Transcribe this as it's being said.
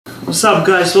What's up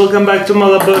guys, welcome back to my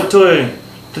laboratory.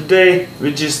 Today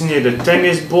we just need a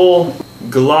tennis ball,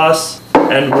 glass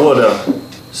and water.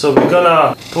 So we're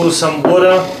gonna put some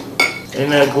water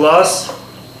in a glass,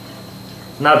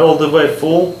 not all the way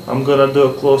full. I'm gonna do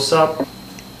a close-up.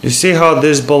 You see how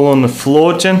this balloon is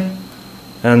floating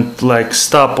and like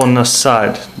stop on the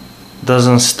side,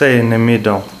 doesn't stay in the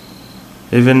middle.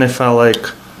 Even if I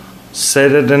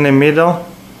set it in the middle,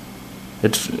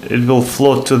 it will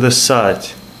float to the side.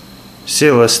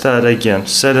 See, let's start again.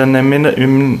 Set in the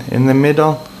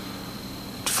middle,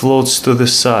 it floats to the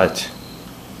side.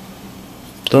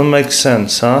 Don't make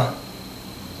sense, huh?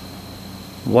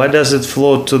 Why does it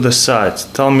float to the side?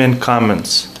 Tell me in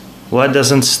comments. Why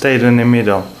doesn't it stay in the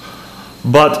middle?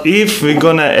 But if we're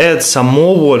gonna add some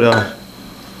more water,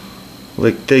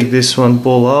 like take this one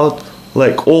ball out,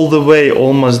 like all the way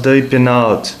almost dripping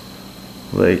out,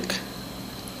 like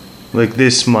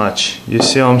this much. You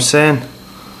see what I'm saying?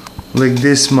 Like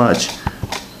this much,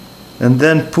 and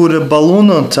then put a balloon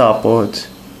on top of it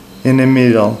in the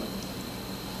middle.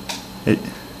 It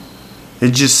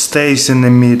just stays in the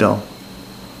middle.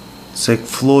 It's like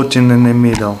floating in the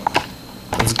middle.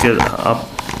 Let's get up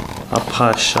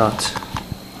high shot.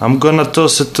 I'm gonna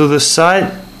toss it to the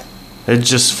side. It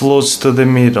just floats to the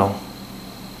middle.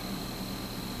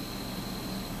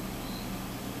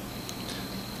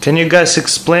 Can you guys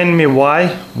explain me why?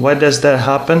 Why does that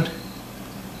happen?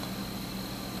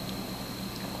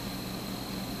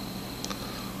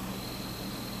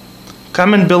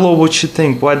 Comment below what you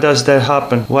think. Why does that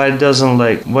happen? Why it doesn't,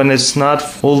 when it's not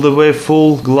all the way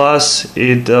full glass,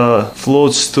 it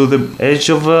floats to the edge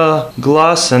of a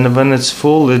glass, and when it's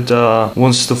full, it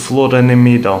wants to float in the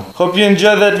middle. Hope you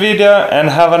enjoyed that video and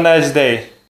have a nice day.